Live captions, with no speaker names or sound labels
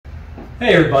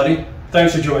Hey everybody,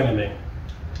 thanks for joining me.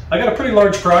 I got a pretty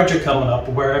large project coming up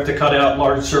where I have to cut out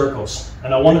large circles,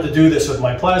 and I wanted to do this with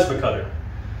my plasma cutter.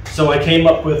 So I came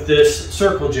up with this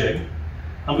circle jig.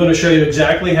 I'm going to show you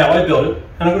exactly how I built it,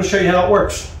 and I'm going to show you how it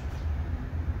works.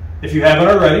 If you haven't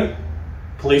already,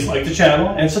 please like the channel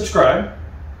and subscribe.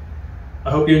 I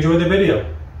hope you enjoy the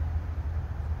video.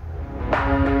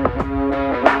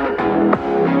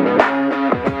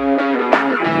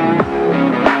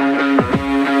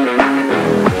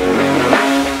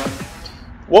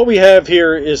 What we have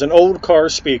here is an old car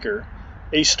speaker,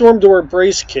 a storm door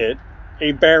brace kit,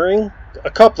 a bearing, a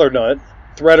coupler nut,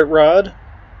 threaded rod,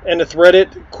 and a threaded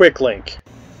quick link.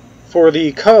 For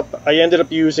the cup, I ended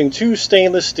up using two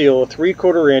stainless steel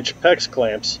 3/4 inch PEX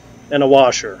clamps and a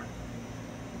washer.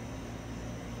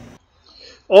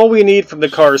 All we need from the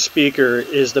car speaker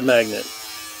is the magnet.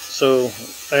 So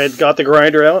I had got the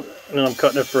grinder out and I'm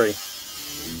cutting it free.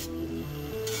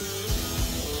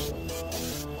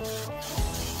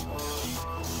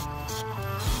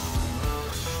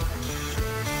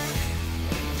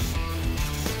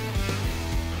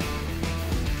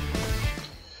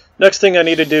 Next thing I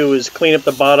need to do is clean up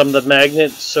the bottom of the magnet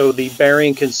so the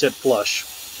bearing can sit flush.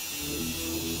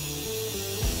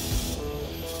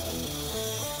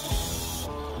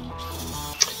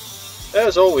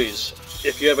 As always,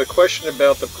 if you have a question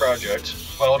about the project,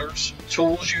 welders,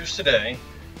 tools used today,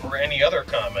 or any other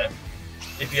comment,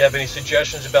 if you have any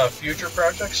suggestions about future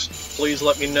projects, please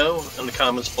let me know in the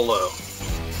comments below.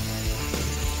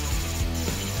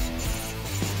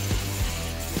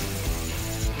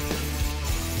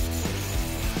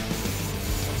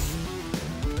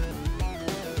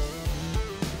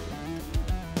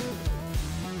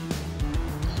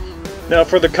 Now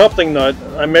for the coupling nut,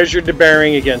 I measured the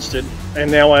bearing against it,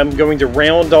 and now I'm going to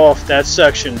round off that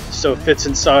section so it fits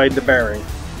inside the bearing.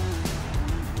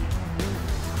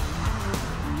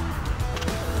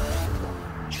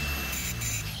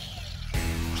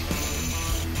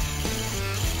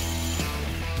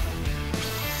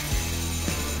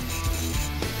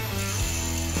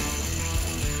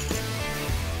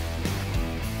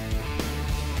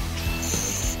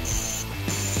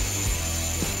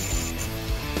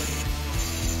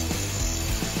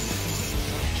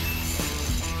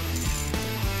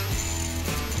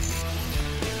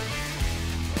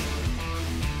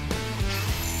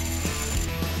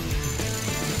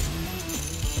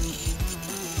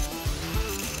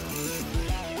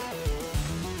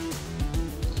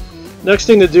 Next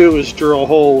thing to do is drill a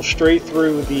hole straight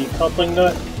through the coupling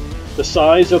nut, the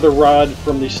size of the rod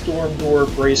from the storm door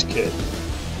brace kit.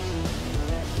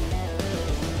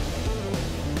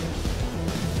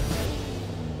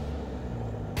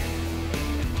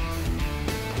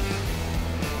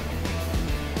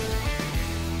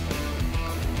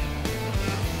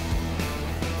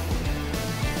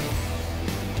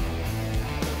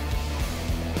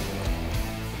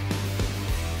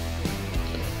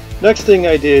 Next thing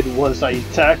I did was I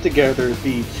tacked together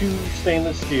the two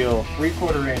stainless steel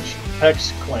 3/4 inch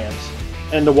PEX clamps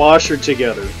and the washer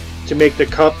together to make the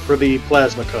cup for the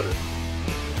plasma cutter.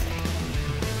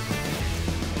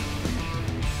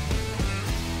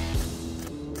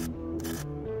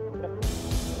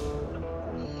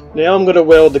 Now I'm going to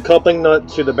weld the coupling nut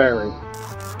to the bearing.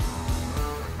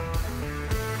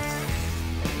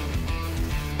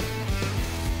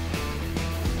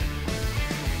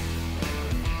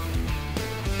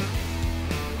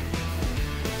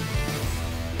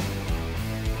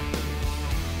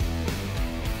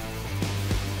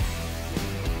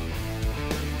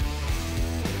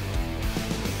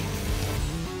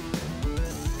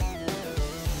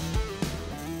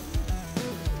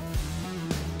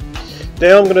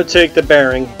 Now I'm going to take the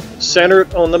bearing, center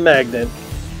it on the magnet,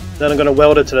 then I'm going to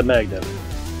weld it to the magnet.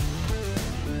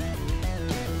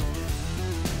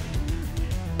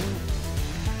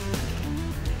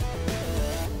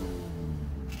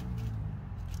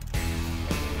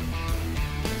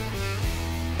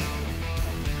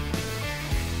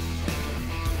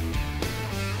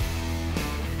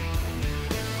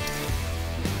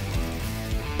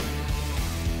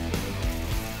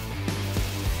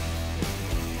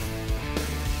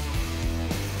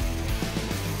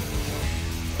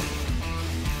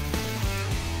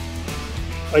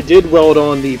 I did weld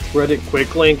on the threaded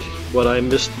quick link, but I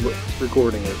missed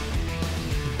recording it.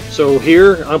 So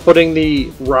here I'm putting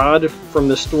the rod from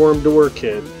the storm door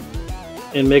kit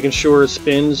and making sure it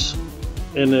spins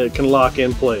and it can lock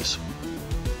in place.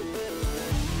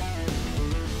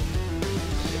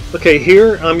 Okay,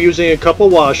 here I'm using a couple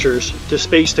washers to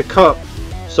space the cup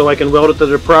so I can weld it to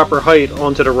the proper height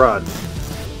onto the rod.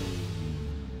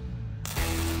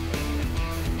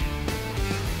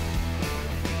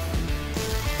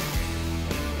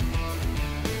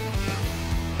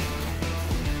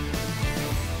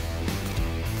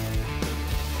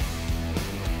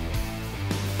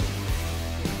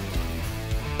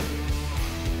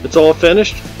 it's all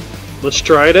finished. Let's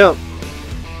try it out.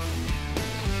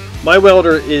 My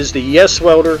welder is the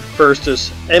YesWelder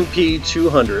FIRSTESS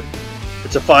MP200.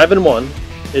 It's a 5-in-1.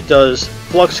 It does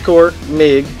flux core,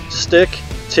 MIG, stick,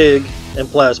 TIG, and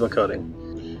plasma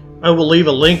cutting. I will leave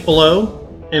a link below,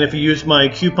 and if you use my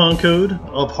coupon code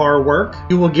of HARWORK,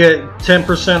 you will get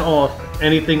 10% off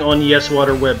anything on the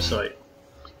YesWelder website.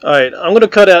 Alright, I'm going to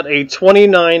cut out a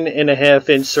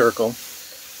 29.5-inch circle.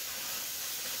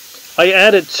 I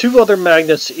added 2 other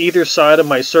magnets either side of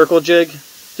my circle jig.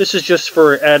 This is just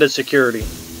for added security.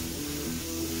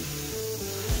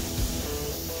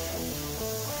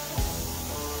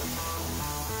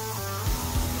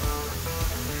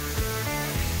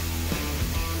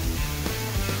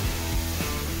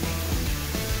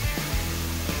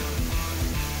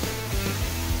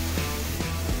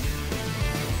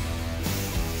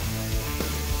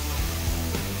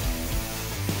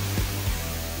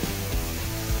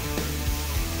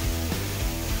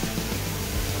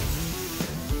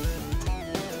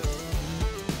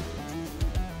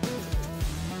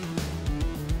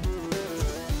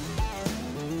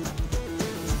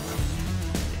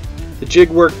 The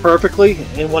jig worked perfectly,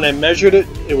 and when I measured it,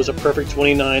 it was a perfect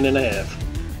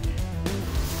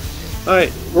 29.5.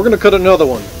 Alright, we're going to cut another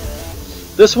one.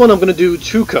 This one I'm going to do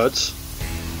 2 cuts.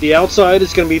 The outside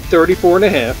is going to be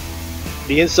 34.5.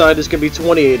 The inside is going to be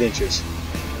 28 inches.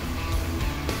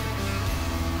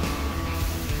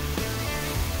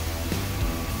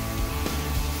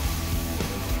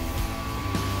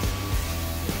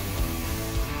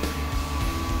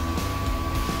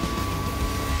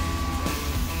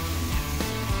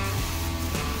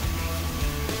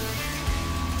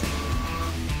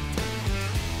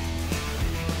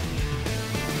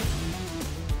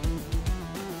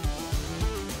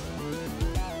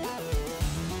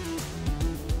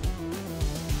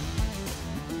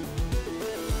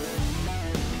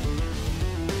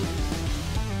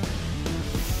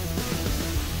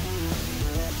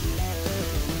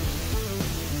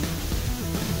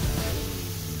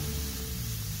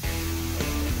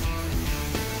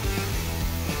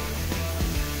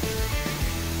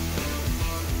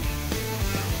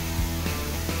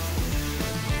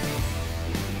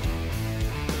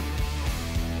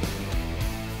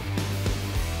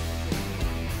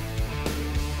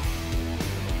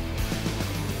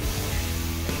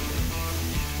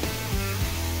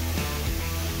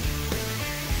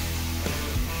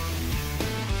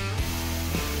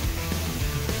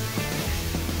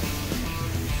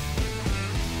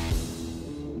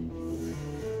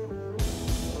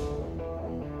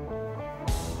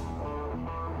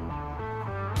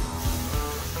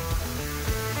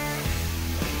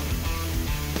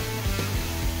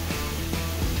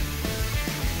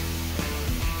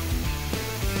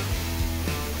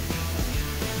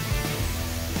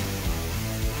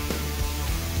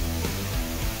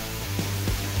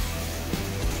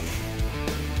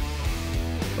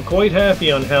 I'm quite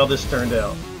happy on how this turned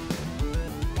out.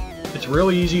 It's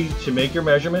really easy to make your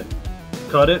measurement,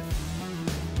 cut it.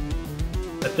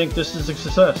 I think this is a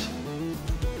success.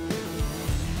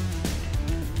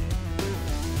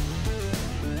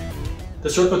 The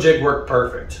circle jig worked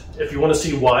perfect. If you want to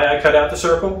see why I cut out the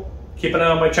circle, keep an eye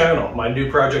on my channel. My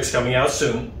new project's coming out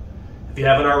soon. If you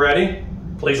haven't already,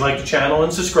 please like the channel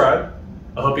and subscribe.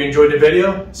 I hope you enjoyed the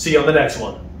video. See you on the next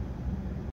one.